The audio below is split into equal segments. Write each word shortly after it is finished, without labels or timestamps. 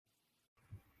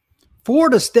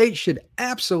Florida State should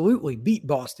absolutely beat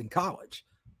Boston College,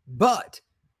 but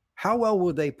how well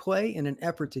will they play in an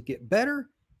effort to get better,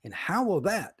 and how will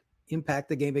that impact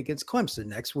the game against Clemson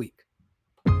next week?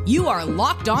 You are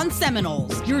Locked On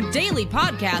Seminoles, your daily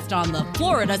podcast on the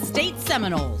Florida State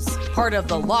Seminoles, part of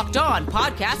the Locked On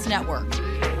Podcast Network,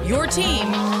 your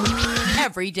team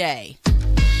every day.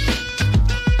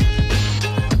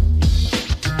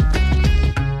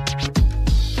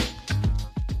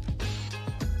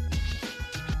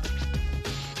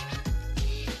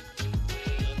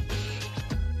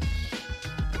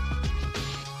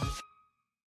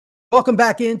 Welcome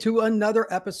back into another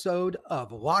episode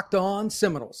of Locked On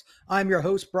Seminoles. I'm your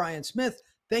host, Brian Smith.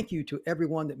 Thank you to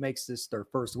everyone that makes this their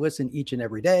first listen each and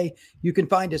every day. You can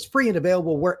find us free and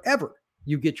available wherever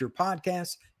you get your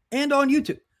podcasts and on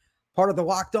YouTube, part of the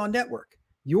Locked On Network,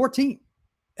 your team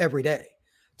every day.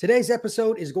 Today's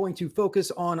episode is going to focus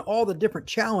on all the different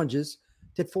challenges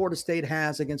that Florida State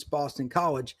has against Boston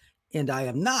College. And I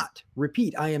am not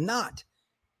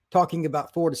talking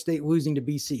about Florida State losing to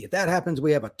BC. If that happens,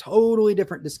 we have a totally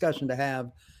different discussion to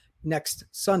have next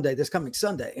Sunday, this coming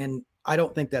Sunday. And I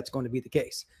don't think that's going to be the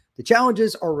case. The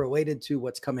challenges are related to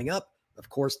what's coming up. Of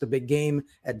course, the big game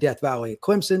at Death Valley at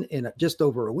Clemson in just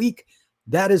over a week.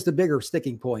 That is the bigger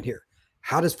sticking point here.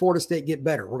 How does Florida State get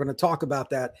better? We're going to talk about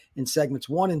that in segments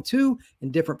 1 and 2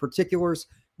 in different particulars.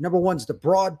 Number 1 is the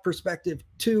broad perspective.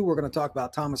 2, we're going to talk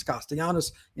about Thomas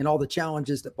Castellanos and all the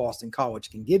challenges that Boston College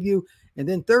can give you. And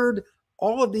then 3rd,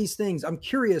 all of these things, I'm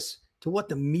curious to what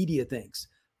the media thinks.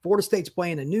 Florida State's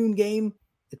playing a noon game.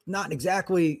 It's not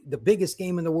exactly the biggest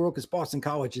game in the world because Boston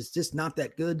College is just not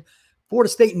that good. Florida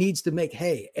State needs to make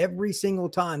hay every single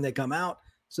time they come out.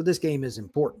 So this game is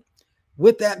important.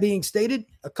 With that being stated,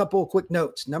 a couple of quick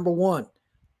notes. Number 1,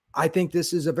 I think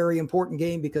this is a very important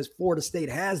game because Florida State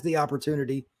has the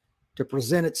opportunity to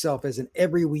present itself as an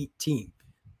every week team.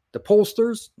 The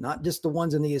pollsters, not just the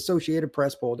ones in the Associated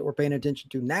Press poll that we're paying attention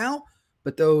to now,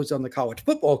 but those on the college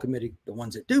football committee, the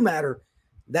ones that do matter,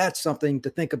 that's something to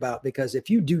think about because if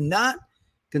you do not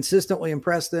consistently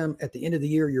impress them at the end of the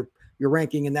year, your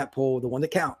ranking in that poll, the one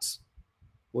that counts,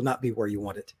 will not be where you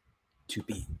want it to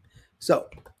be. So,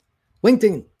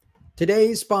 LinkedIn.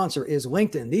 Today's sponsor is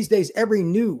LinkedIn. These days, every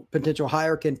new potential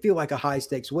hire can feel like a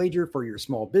high-stakes wager for your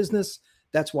small business.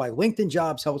 That's why LinkedIn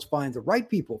Jobs helps find the right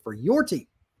people for your team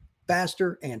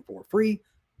faster and for free.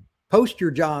 Post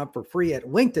your job for free at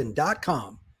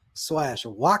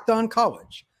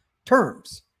linkedin.com/lockedoncollege.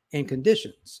 Terms and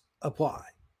conditions apply.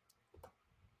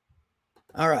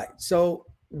 All right. So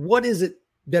what is it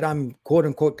that I'm quote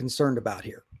unquote concerned about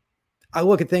here? I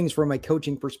look at things from a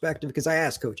coaching perspective because I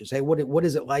ask coaches, hey, what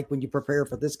is it like when you prepare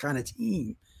for this kind of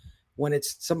team when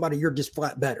it's somebody you're just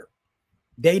flat better?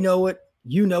 They know it,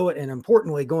 you know it, and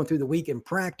importantly, going through the week in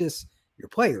practice, your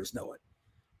players know it.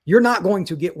 You're not going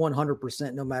to get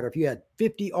 100% no matter if you had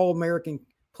 50 All-American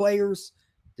players,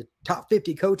 the top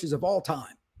 50 coaches of all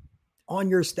time on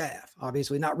your staff.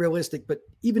 Obviously not realistic, but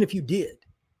even if you did,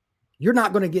 you're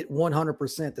not going to get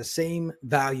 100% the same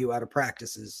value out of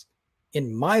practices,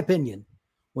 in my opinion,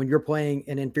 when you're playing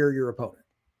an inferior opponent.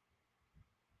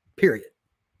 Period.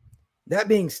 That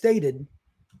being stated,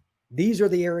 these are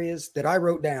the areas that I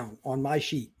wrote down on my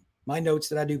sheet, my notes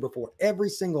that I do before every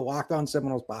single Locked On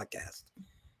Seminoles podcast.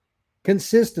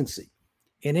 Consistency.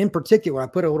 And in particular, I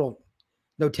put a little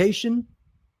notation,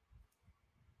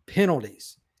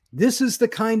 penalties. This is the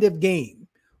kind of game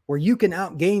where you can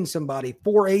outgain somebody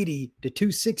 480 to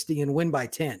 260 and win by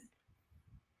 10.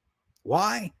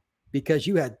 Why? Because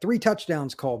you had 3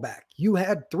 touchdowns called back. You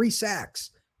had 3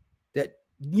 sacks that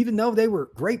even though they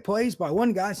were great plays by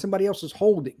one guy, somebody else was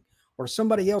holding or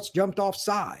somebody else jumped off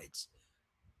sides.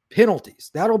 Penalties.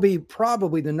 That'll be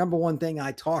probably the number one thing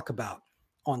I talk about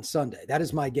on Sunday. That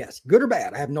is my guess. Good or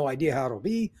bad, I have no idea how it'll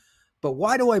be. But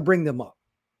why do I bring them up?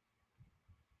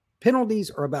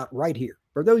 Penalties are about right here.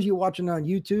 For those of you watching on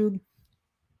YouTube,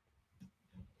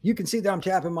 you can see that I'm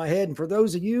tapping my head. And for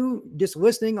those of you just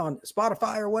listening on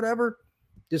Spotify or whatever,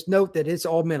 just note that it's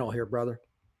all mental here, brother.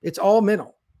 It's all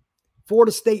mental.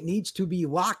 Florida State needs to be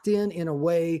locked in a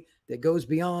way that goes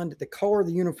beyond the color of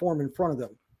the uniform in front of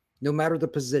them, no matter the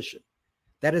position.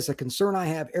 That is a concern I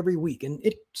have every week. And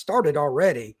it started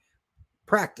already.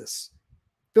 Practice,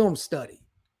 film study,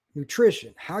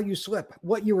 nutrition, how you slept,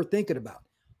 what you were thinking about.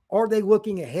 Are they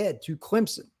looking ahead to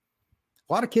Clemson?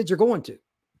 A lot of kids are going to.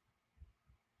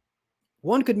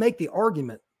 One could make the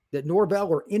argument that Norvell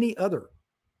or any other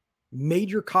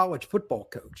major college football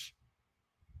coach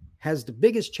has the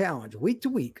biggest challenge week to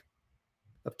week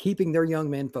of keeping their young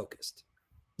men focused.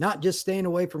 Not just staying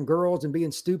away from girls and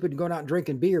being stupid and going out and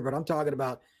drinking beer, but I'm talking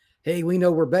about, hey, we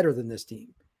know we're better than this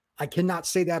team. I cannot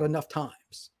say that enough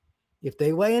times. If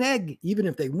they lay an egg, even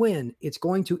if they win, it's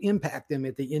going to impact them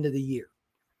at the end of the year.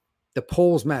 The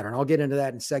polls matter, and I'll get into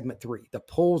that in segment 3. The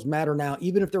polls matter now,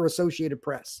 even if they're Associated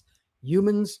Press.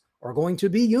 Humans are going to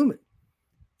be human.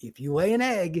 If you lay an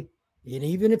egg, and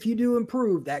even if you do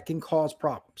improve, that can cause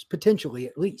problems, potentially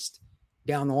at least,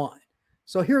 down the line.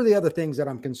 So here are the other things that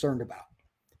I'm concerned about.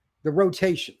 The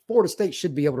rotation. Florida State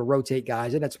should be able to rotate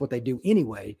guys, and that's what they do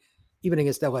anyway. Even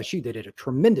against LSU, they did a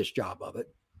tremendous job of it.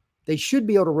 They should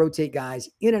be able to rotate guys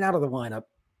in and out of the lineup.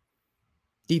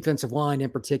 Defensive line in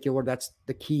particular, that's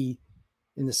the key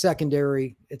in the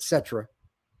secondary, etc.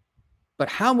 But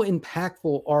how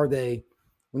impactful are they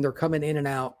when they're coming in and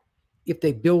out if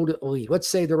they build a lead? Let's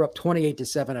say they're up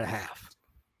 28-7.5.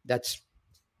 That's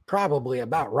probably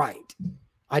about right.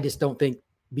 I just don't think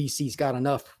BC's got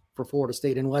enough for Florida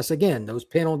State unless, again, those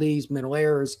penalties, mental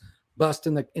errors, bust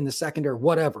in the secondary,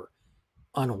 whatever.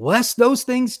 Unless those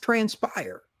things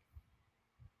transpire,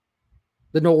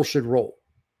 the Noles should roll.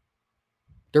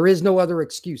 There is no other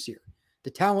excuse here.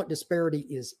 The talent disparity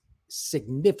is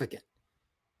significant.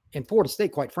 And Florida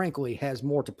State, quite frankly, has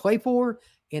more to play for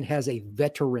and has a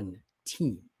veteran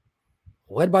team.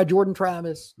 Led by Jordan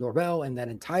Travis, Norvell, and that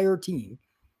entire team.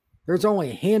 There's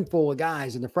only a handful of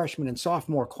guys in the freshman and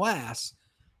sophomore class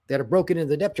that have broken into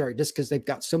the depth chart just because they've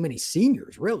got so many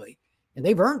seniors, really. And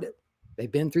they've earned it.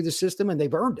 They've been through the system and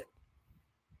they've earned it.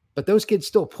 But those kids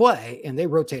still play, and they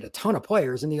rotate a ton of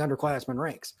players in the underclassmen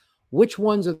ranks. Which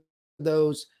ones of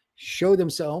those show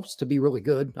themselves to be really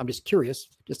good? I'm just curious,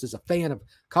 just as a fan of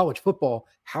college football,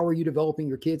 how are you developing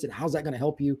your kids, and how's that going to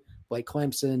help you? Like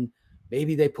Clemson,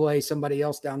 maybe they play somebody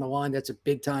else down the line that's a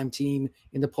big-time team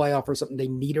in the playoff or something. They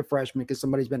need a freshman because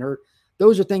somebody's been hurt.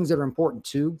 Those are things that are important,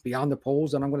 too, beyond the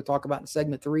polls, and I'm going to talk about in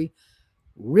segment 3.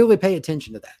 Really pay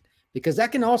attention to that, because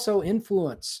that can also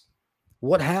influence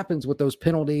what happens with those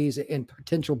penalties and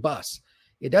potential busts.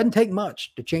 It doesn't take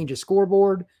much to change a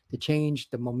scoreboard, to change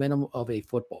the momentum of a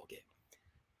football game.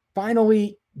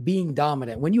 Finally, being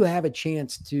dominant. When you have a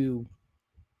chance to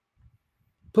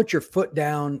put your foot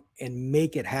down and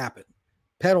make it happen,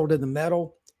 pedal to the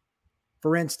metal.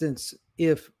 For instance,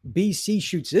 if BC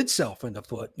shoots itself in the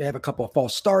foot, they have a couple of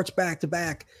false starts back to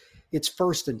back, it's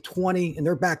 1st and 20, and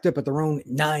they're backed up at their own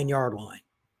 9-yard line.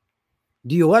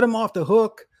 Do you let them off the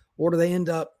hook, or do they end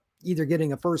up either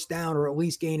getting a first down or at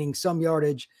least gaining some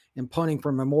yardage and punting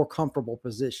from a more comfortable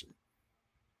position?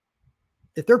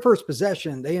 If their first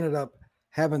possession, they ended up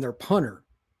having their punter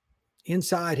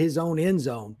inside his own end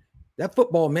zone, that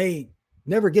football may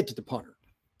never get to the punter.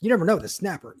 You never know, the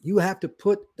snapper. You have to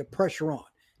put the pressure on.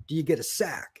 Do you get a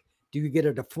sack? Do you get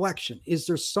a deflection? Is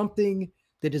there something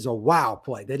that is a wow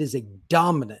play, that is a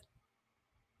dominant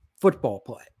football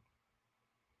play?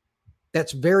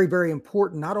 That's very, very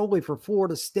important, not only for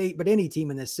Florida State, but any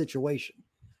team in this situation.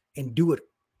 And do it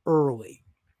early.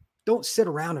 Don't sit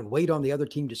around and wait on the other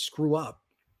team to screw up.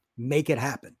 Make it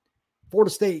happen.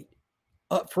 Florida State,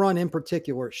 up front in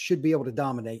particular, should be able to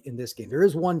dominate in this game. There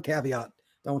is one caveat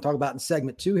that I want to talk about in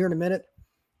segment 2 here in a minute.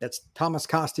 That's Thomas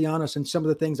Castellanos and some of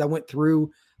the things I went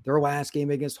through their last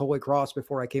game against Holy Cross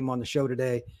before I came on the show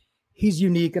today. He's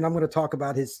unique, and I'm going to talk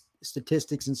about his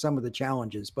statistics and some of the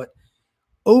challenges. But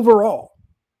overall,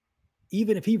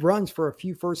 even if he runs for a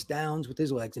few first downs with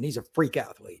his legs, and he's a freak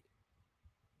athlete,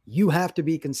 you have to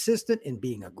be consistent in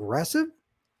being aggressive,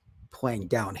 playing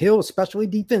downhill, especially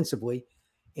defensively,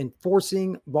 and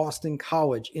forcing Boston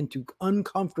College into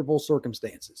uncomfortable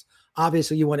circumstances.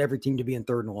 Obviously, you want every team to be in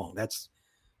 3rd and long. That's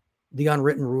the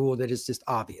unwritten rule that is just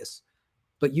obvious.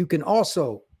 But you can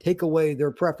also take away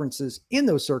their preferences in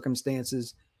those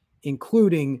circumstances,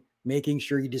 including making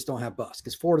sure you just don't have busts.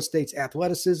 Because Florida State's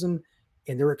athleticism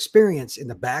and their experience in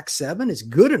the back 7 is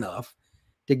good enough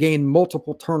to gain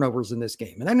multiple turnovers in this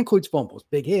game. And that includes fumbles,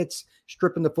 big hits,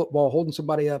 stripping the football, holding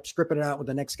somebody up, stripping it out with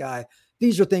the next guy.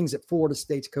 These are things that Florida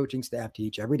State's coaching staff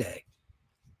teach every day.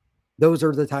 Those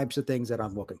are the types of things that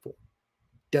I'm looking for.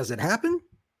 Does it happen?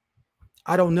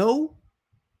 I don't know.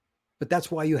 But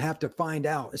that's why you have to find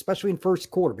out, especially in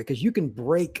first quarter, because you can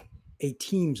break a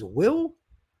team's will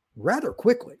rather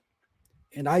quickly.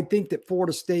 And I think that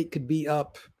Florida State could be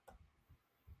up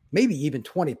maybe even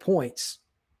 20 points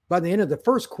by the end of the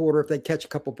first quarter if they catch a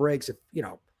couple breaks. If,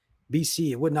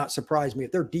 BC, it would not surprise me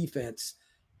if their defense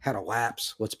had a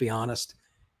lapse, let's be honest,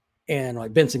 and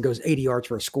like Benson goes 80 yards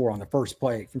for a score on the first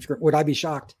play from script. Would I be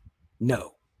shocked?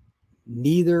 No.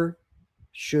 Neither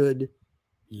should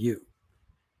you.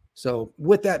 So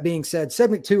with that being said,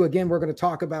 segment 2, again, we're going to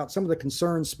talk about some of the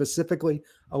concerns, specifically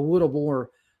a little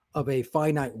more of a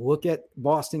finite look at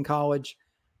Boston College,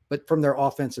 but from their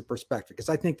offensive perspective, because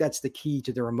I think that's the key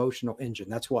to their emotional engine.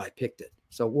 That's why I picked it.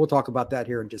 So we'll talk about that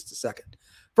here in just a second.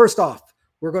 First off,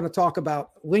 we're going to talk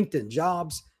about LinkedIn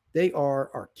Jobs. They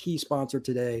are our key sponsor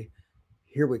today.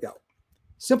 Here we go.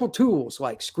 Simple tools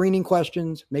like screening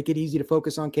questions make it easy to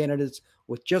focus on candidates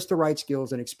with just the right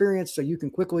skills and experience so you can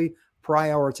quickly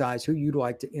prioritize who you'd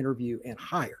like to interview and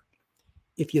hire.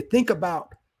 If you think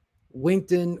about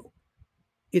LinkedIn,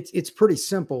 it's pretty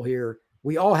simple here.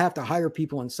 We all have to hire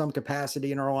people in some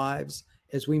capacity in our lives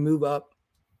as we move up.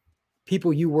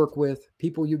 People you work with,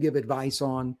 people you give advice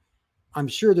on. I'm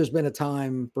sure there's been a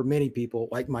time for many people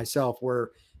like myself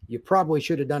where you probably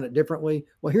should have done it differently.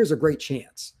 Well, here's a great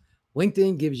chance.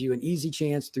 LinkedIn gives you an easy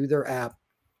chance through their app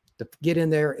to get in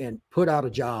there and put out a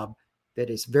job that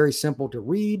is very simple to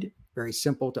read, very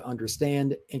simple to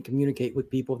understand, and communicate with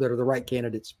people that are the right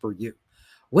candidates for you.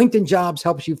 LinkedIn Jobs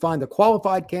helps you find the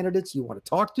qualified candidates you want to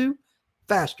talk to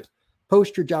faster.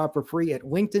 Post your job for free at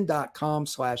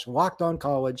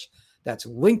linkedin.com/lockedoncollege. That's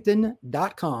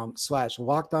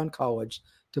linkedin.com/lockedoncollege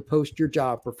to post your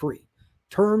job for free.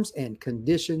 Terms and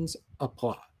conditions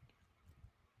apply.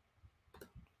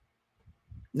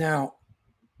 Now,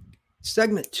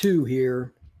 segment 2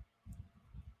 here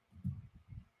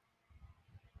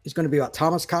is going to be about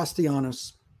Thomas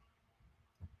Castellanos.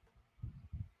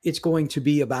 It's going to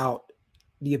be about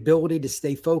the ability to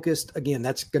stay focused. Again,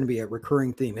 that's going to be a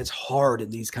recurring theme. It's hard in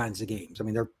these kinds of games. I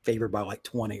mean, they're favored by like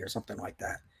 20 or something like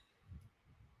that.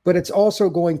 But it's also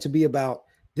going to be about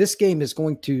this game is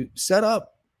going to set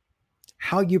up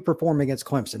how you perform against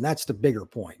Clemson. That's the bigger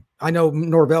point. I know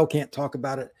Norvell can't talk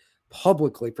about it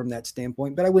publicly from that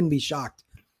standpoint, but I wouldn't be shocked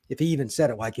if he even said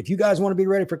it. Like, if you guys want to be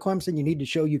ready for Clemson, you need to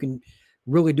show you can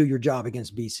really do your job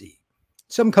against BC.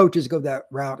 Some coaches go that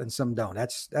route and some don't.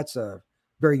 That's a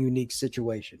very unique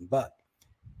situation. But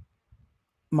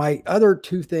my other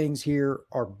two things here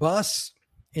are bus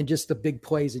and just the big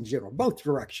plays in general, both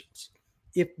directions.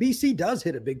 If BC does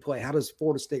hit a big play, how does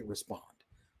Florida State respond?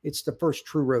 It's the first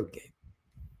true road game.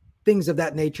 Things of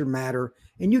that nature matter,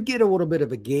 and you get a little bit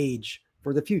of a gauge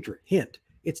for the future. Hint,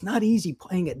 it's not easy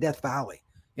playing at Death Valley,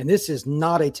 and this is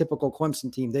not a typical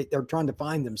Clemson team. They're trying to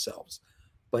find themselves.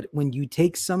 But when you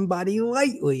take somebody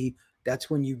lightly, that's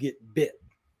when you get bit.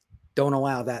 Don't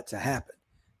allow that to happen.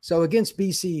 So against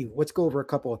BC, let's go over a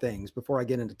couple of things before I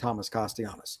get into Thomas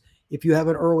Castellanos. If you have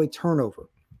an early turnover,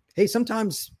 hey,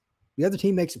 sometimes the other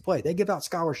team makes a play. They give out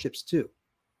scholarships too.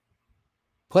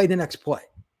 Play the next play.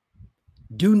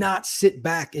 Do not sit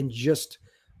back and just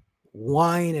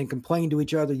whine and complain to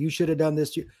each other. You should have done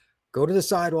this. Go to the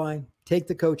sideline, take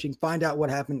the coaching, find out what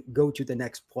happened, go to the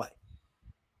next play.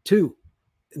 2,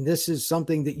 and this is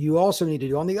something that you also need to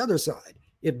do on the other side.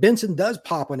 If Benson does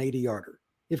pop an 80-yarder,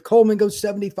 if Coleman goes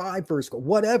 75 for a score,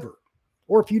 whatever,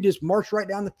 or if you just march right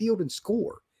down the field and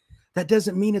score, that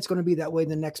doesn't mean it's going to be that way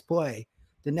the next play,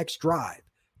 the next drive,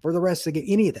 for the rest of the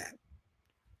game, any of that.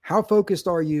 How focused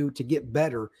are you to get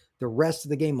better the rest of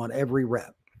the game on every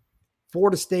rep?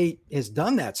 Florida State has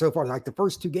done that so far. Like the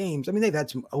first 2 games, I mean, they've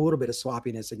had a little bit of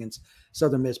sloppiness against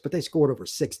Southern Miss, but they scored over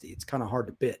 60. It's kind of hard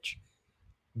to bitch.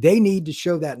 They need to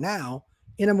show that now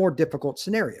in a more difficult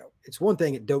scenario. It's one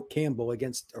thing at Doak Campbell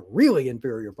against a really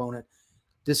inferior opponent.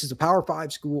 This is a Power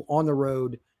 5 school on the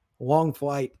road, long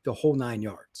flight, the whole 9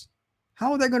 yards.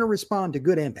 How are they going to respond to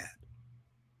good and bad?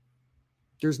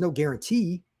 There's no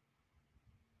guarantee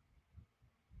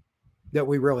that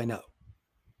we really know.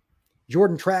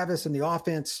 Jordan Travis and the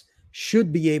offense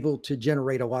should be able to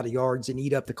generate a lot of yards and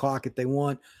eat up the clock if they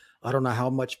want. I don't know how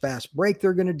much fast break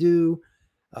they're going to do.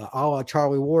 A la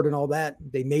Charlie Ward and all that.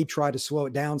 They may try to slow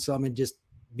it down some and just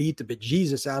beat the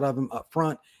bejesus out of them up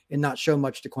front and not show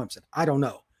much to Clemson. I don't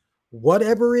know.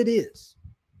 Whatever it is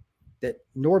that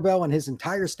Norvell and his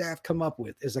entire staff come up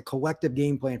with is a collective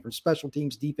game plan for special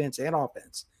teams, defense, and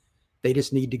offense. They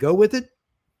just need to go with it,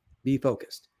 be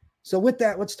focused. So with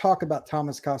that, let's talk about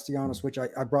Thomas Castellanos, which I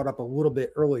brought up a little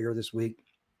bit earlier this week.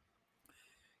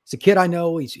 It's a kid I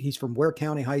know. He's from Ware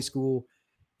County High School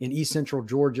in East Central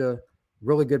Georgia.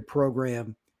 Really good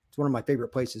program. It's one of my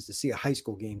favorite places to see a high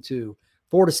school game too.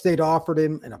 Florida State offered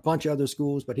him and a bunch of other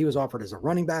schools, but he was offered as a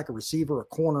running back, a receiver, a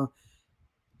corner.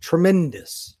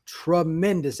 Tremendous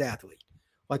athlete.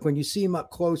 Like when you see him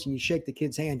up close and you shake the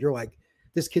kid's hand, you're like,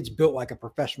 this kid's built like a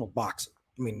professional boxer.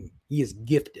 I mean, he is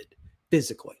gifted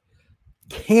physically.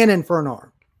 Cannon for an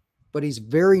arm, but he's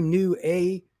very new,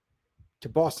 to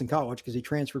Boston College because he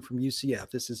transferred from UCF.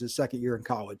 This is his second year in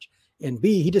college. And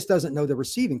B, he just doesn't know the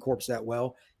receiving corps that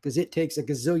well because it takes a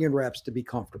gazillion reps to be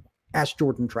comfortable. Ask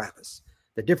Jordan Travis.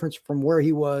 The difference from where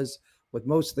he was with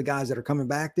most of the guys that are coming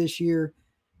back this year,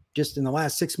 just in the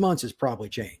last 6 months, has probably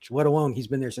changed, let alone he's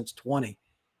been there since 20.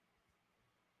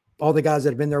 all the guys that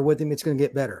have been there with him, it's going to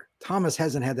get better. Thomas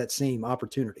hasn't had that same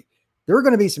opportunity. There are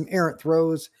going to be some errant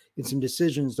throws and some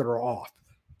decisions that are off.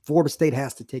 Florida State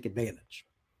has to take advantage.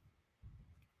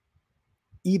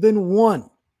 Even one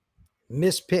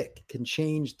missed pick can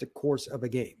change the course of a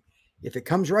game. If it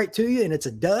comes right to you and it's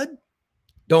a dud,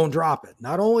 don't drop it.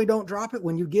 Not only don't drop it,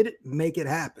 when you get it, make it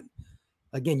happen.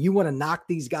 Again, you want to knock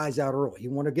these guys out early.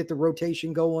 You want to get the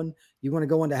rotation going. You want to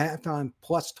go into halftime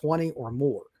plus 20 or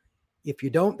more. If you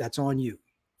don't, that's on you.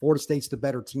 Florida State's the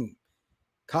better team.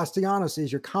 Castellanos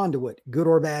is your conduit, good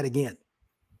or bad again.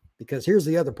 Because here's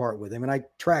the other part with him, and I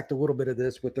tracked a little bit of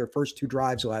this with their first 2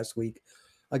 drives last week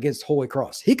against Holy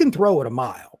Cross. He can throw it a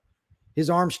mile. His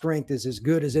arm strength is as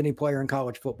good as any player in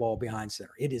college football behind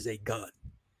center. It is a gun.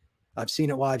 I've seen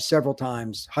it live several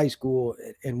times, high school,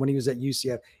 and when he was at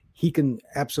UCF, he can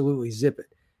absolutely zip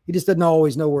it. He just doesn't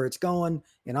always know where it's going,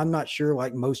 and I'm not sure,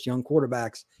 like most young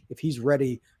quarterbacks, if he's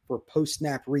ready for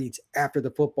post-snap reads after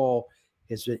the football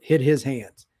has hit his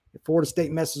hands. If Florida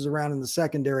State messes around in the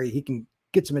secondary, he can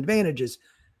get some advantages,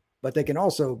 but they can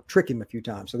also trick him a few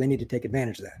times, so they need to take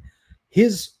advantage of that.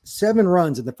 His 7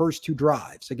 runs in the first 2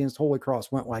 drives against Holy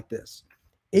Cross went like this: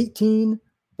 18,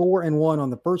 4, and 1 on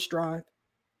the first drive.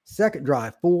 Second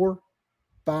drive, 4,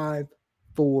 5,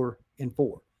 4, and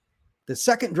 4. The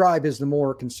second drive is the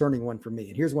more concerning one for me,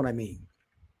 and here's what I mean.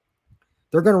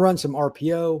 They're going to run some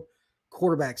RPO,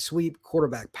 quarterback sweep,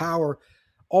 quarterback power,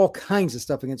 all kinds of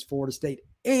stuff against Florida State,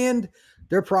 and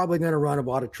they're probably going to run a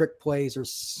lot of trick plays or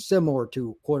similar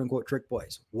to quote-unquote trick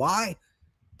plays. Why?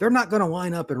 They're not going to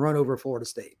line up and run over Florida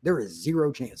State. There is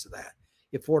zero chance of that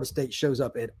if Florida State shows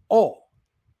up at all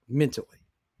mentally.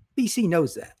 BC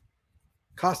knows that.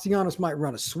 Castellanos might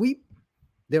run a sweep.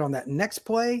 Then on that next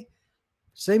play,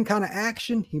 same kind of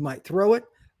action, he might throw it.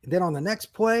 And then on the next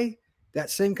play, that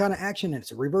same kind of action, and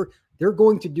it's a revert. They're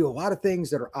going to do a lot of things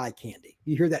that are eye candy.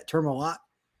 You hear that term a lot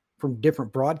from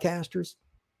different broadcasters.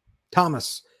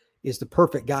 Thomas is the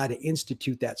perfect guy to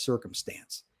institute that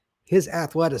circumstance. His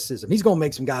athleticism, he's going to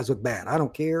make some guys look bad. I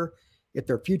don't care if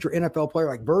they're future NFL player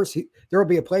like Verse. There will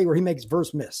be a play where he makes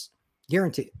Verse miss.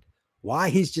 Guaranteed. Why?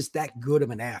 He's just that good of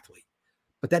an athlete.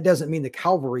 But that doesn't mean the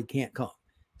cavalry can't come.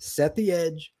 Set the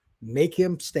edge, make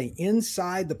him stay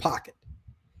inside the pocket.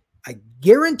 I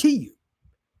guarantee you,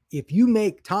 if you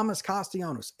make Thomas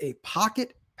Castellanos a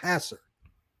pocket passer,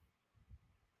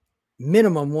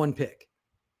 minimum 1 pick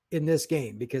in this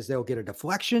game, because they'll get a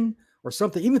deflection or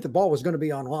something. Even if the ball was going to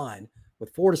be online,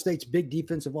 with Florida State's big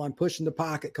defensive line pushing the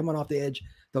pocket, coming off the edge,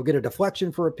 they'll get a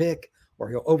deflection for a pick, or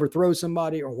he'll overthrow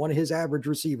somebody, or one of his average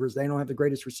receivers. They don't have the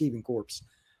greatest receiving corps.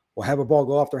 Will have a ball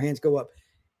go off, their hands go up.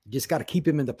 You just got to keep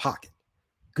him in the pocket.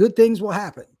 Good things will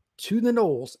happen to the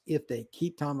Noles if they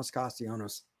keep Thomas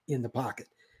Castellanos in the pocket.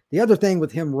 The other thing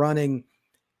with him running,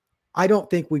 I don't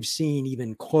think we've seen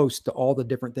even close to all the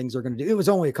different things they're going to do. It was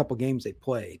only a couple games they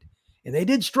played, and they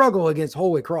did struggle against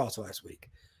Holy Cross last week.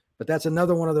 But that's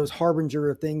another one of those harbinger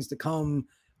of things to come,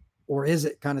 or is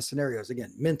it kind of scenarios.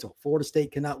 Again, mental. Florida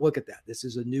State cannot look at that. This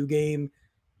is a new game.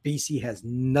 BC has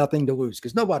nothing to lose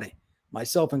because nobody,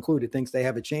 myself included, thinks they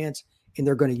have a chance, and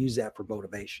they're going to use that for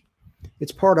motivation.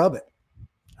 It's part of it.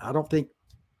 I don't think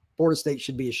Florida State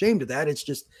should be ashamed of that. It's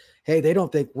just, hey, they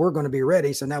don't think we're going to be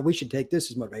ready, so now we should take this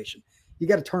as motivation. You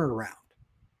got to turn it around.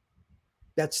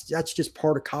 That's just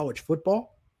part of college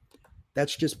football.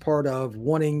 That's just part of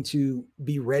wanting to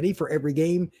be ready for every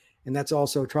game, and that's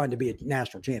also trying to be a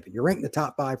national champion. You're ranked in the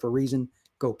top 5 for a reason.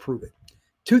 Go prove it.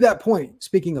 To that point,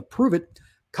 speaking of prove it,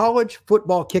 College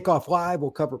Football Kickoff Live will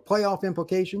cover playoff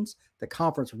implications, the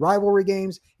conference rivalry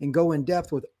games, and go in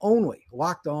depth with only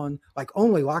Locked On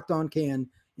can,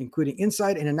 including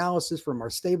insight and analysis from our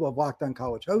stable of Locked On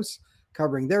College hosts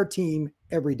covering their team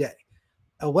every day.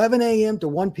 11 a.m. to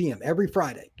 1 p.m. every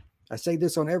Friday. I say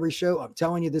this on every show. I'm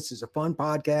telling you, this is a fun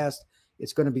podcast.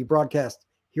 It's going to be broadcast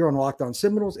here on Locked On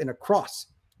Seminoles and across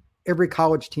every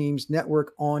college team's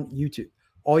network on YouTube.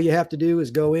 All you have to do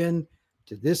is go in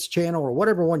to this channel or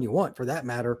whatever one you want for that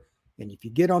matter. And if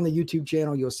you get on the YouTube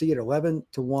channel, you'll see it 11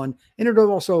 to 1. And it'll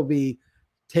also be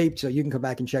taped, so you can come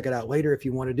back and check it out later if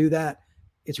you want to do that.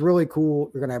 It's really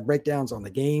cool. We're going to have breakdowns on the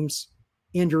games,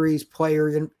 injuries,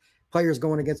 players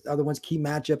going against other ones, key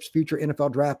matchups, future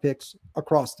NFL draft picks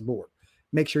across the board.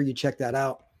 Make sure you check that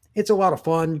out. It's a lot of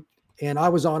fun. And I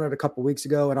was on it a couple weeks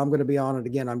ago, and I'm going to be on it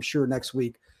again, I'm sure, next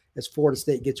week as Florida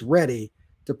State gets ready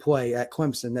to play at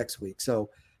Clemson next week. So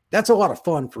that's a lot of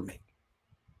fun for me.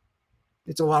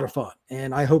 It's a lot of fun.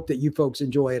 And I hope that you folks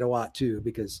enjoy it a lot too,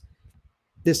 because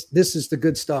this is the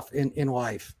good stuff in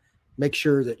life. Make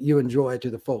sure that you enjoy it to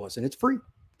the fullest. And it's free,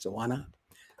 so why not?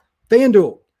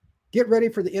 FanDuel, Get ready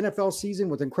for the NFL season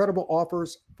with incredible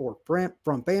offers from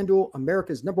FanDuel,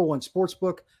 America's #1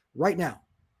 sportsbook. Right now,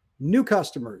 new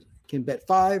customers can bet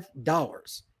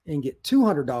 $5 and get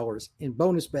 $200 in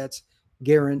bonus bets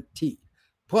guaranteed.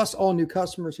 Plus, all new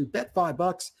customers who bet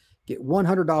 $5 get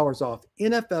 $100 off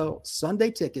NFL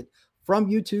Sunday Ticket from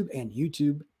YouTube and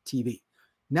YouTube TV.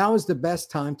 Now is the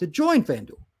best time to join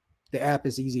FanDuel. The app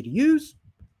is easy to use,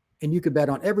 and you can bet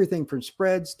on everything from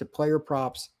spreads to player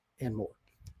props and more.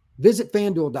 Visit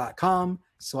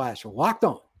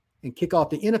FanDuel.com/lockedon and kick off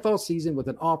the NFL season with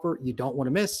an offer you don't want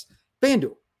to miss.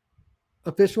 FanDuel,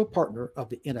 official partner of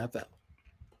the NFL.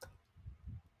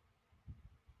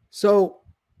 So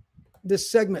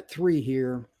this segment 3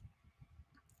 here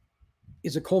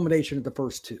is a culmination of the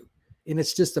first 2. And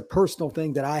it's just a personal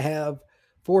thing that I have.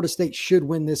 Florida State should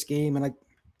win this game. And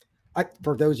I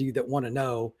for those of you that want to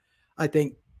know, I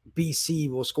think BC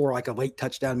will score like a late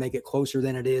touchdown, make it closer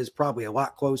than it is, probably a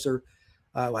lot closer,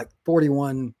 like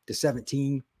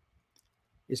 41-17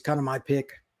 is kind of my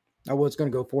pick. I was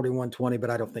going to go 41-20, but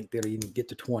I don't think they'll even get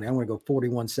to 20. I'm going to go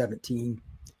 41-17.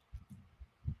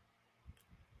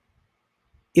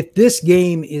 If this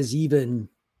game is even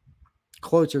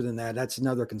closer than that, that's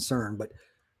another concern, but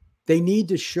they need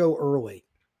to show early,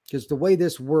 because the way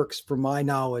this works, from my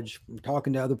knowledge, from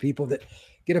talking to other people that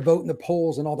get a vote in the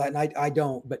polls and all that, and I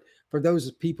don't, but for those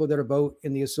people that are vote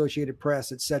in the Associated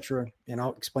Press, etc., and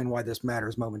I'll explain why this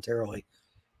matters momentarily.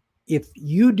 If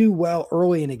you do well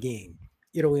early in a game,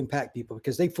 it'll impact people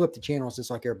because they flip the channels just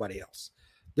like everybody else.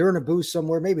 They're in a booth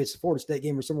somewhere, maybe it's a Florida State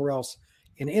game or somewhere else,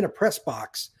 and in a press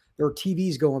box, there are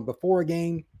TVs going before a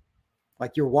game,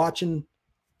 like you're watching,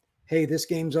 hey, this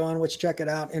game's on, let's check it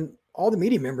out, and all the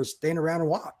media members stand around and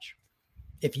watch.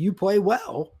 If you play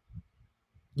well,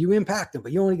 you impact them,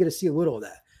 but you only get to see a little of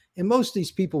that. And most of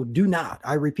these people do not,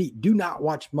 I repeat, do not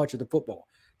watch much of the football.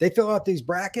 They fill out these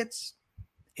brackets,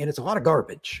 and it's a lot of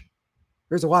garbage.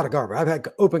 There's a lot of garbage. I've had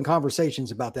open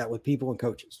conversations about that with people and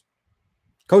coaches.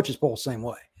 Coaches poll, same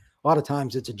way. A lot of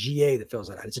times it's a GA that fills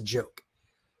it out. It's a joke.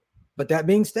 But that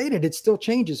being stated, it still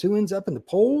changes who ends up in the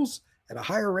polls at a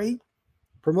higher rate,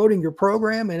 promoting your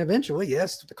program. And eventually,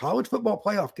 yes, the College Football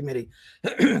Playoff Committee,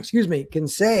 excuse me, can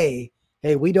say,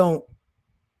 hey, we don't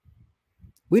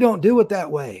do it that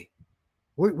way.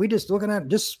 We just looking at,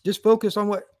 just focus on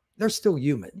what, they're still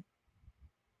human.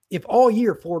 If all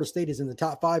year Florida State is in the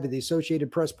top 5 of the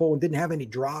Associated Press poll and didn't have any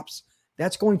drops,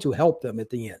 that's going to help them at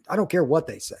the end. I don't care what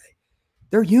they say.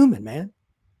 They're human, man.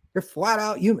 They're flat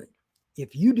out human.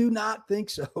 If you do not think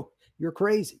so, you're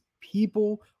crazy.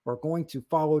 People are going to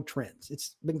follow trends.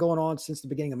 It's been going on since the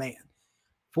beginning of man.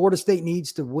 Florida State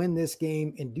needs to win this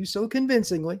game and do so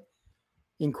convincingly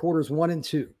in quarters 1 and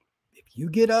 2. If you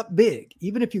get up big,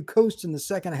 even if you coast in the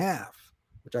second half,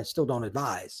 which I still don't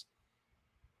advise,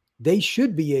 they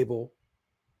should be able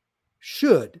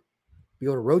to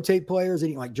rotate players,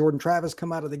 like Jordan Travis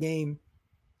come out of the game,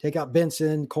 take out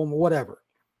Benson, Coleman, whatever.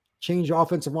 Change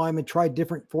offensive linemen, try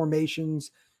different formations,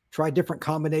 try different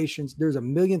combinations. There's a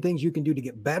million things you can do to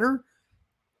get better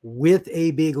with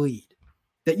a big lead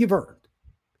that you've earned.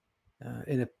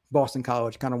 And if Boston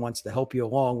College kind of wants to help you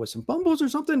along with some fumbles or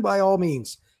something, by all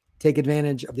means, take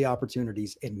advantage of the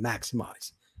opportunities and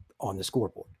maximize on the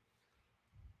scoreboard.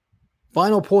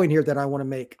 Final point here that I want to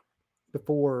make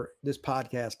before this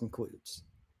podcast concludes.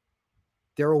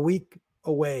 They're a week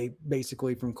away,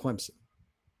 basically, from Clemson.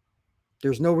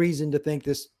 There's no reason to think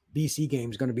this BC game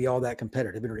is going to be all that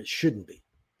competitive, and it shouldn't be.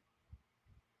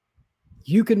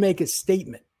 You can make a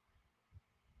statement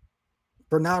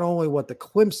for not only what the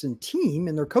Clemson team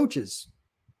and their coaches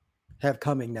have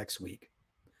coming next week,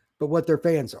 but what their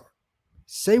fans are.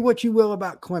 Say what you will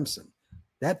about Clemson.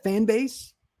 That fan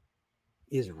base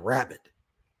is rabid.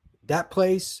 That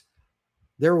place,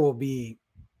 there will be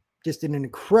just an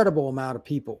incredible amount of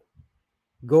people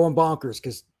going bonkers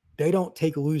because they don't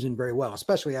take losing very well,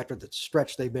 especially after the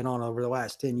stretch they've been on over the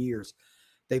last 10 years.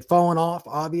 They've fallen off,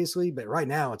 obviously, but right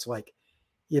now it's like,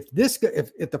 if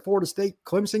the Florida State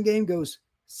Clemson game goes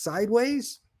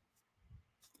sideways,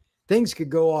 things could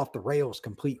go off the rails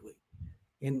completely.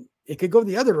 And it could go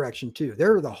the other direction too.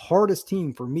 They're the hardest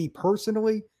team for me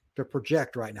personally to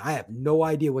project right now. I have no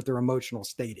idea what their emotional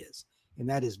state is. And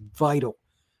that is vital,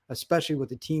 especially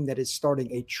with a team that is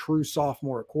starting a true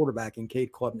sophomore at quarterback in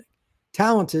Cade Klubnik.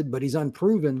 Talented, but he's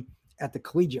unproven at the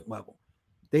collegiate level.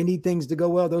 They need things to go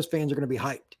well. Those fans are going to be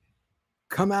hyped.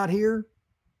 Come out here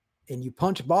and you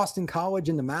punch Boston College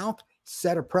in the mouth,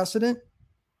 set a precedent.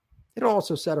 It'll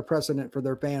also set a precedent for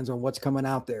their fans on what's coming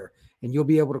out there. And you'll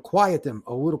be able to quiet them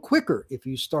a little quicker if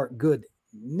you start good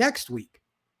next week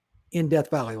in Death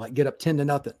Valley, like get up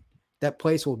 10-0. That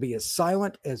place will be as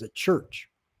silent as a church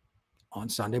on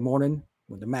Sunday morning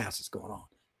when the Mass is going on.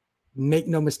 Make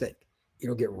no mistake,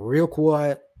 it'll get real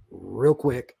quiet real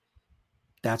quick.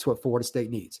 That's what Florida State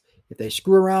needs. If they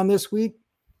screw around this week,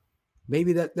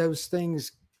 maybe those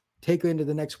things take into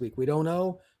the next week. We don't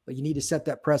know, but you need to set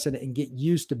that precedent and get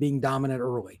used to being dominant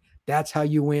early. That's how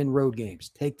you win road games.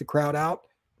 Take the crowd out.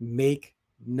 Make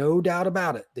no doubt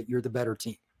about it that you're the better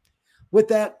team. With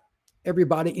that,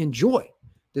 everybody enjoy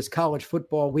this college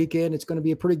football weekend. It's going to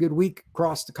be a pretty good week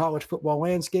across the college football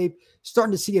landscape.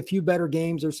 Starting to see a few better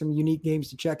games. There's some unique games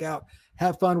to check out.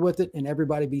 Have fun with it, and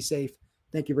everybody be safe.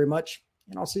 Thank you very much,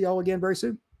 and I'll see y'all again very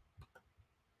soon.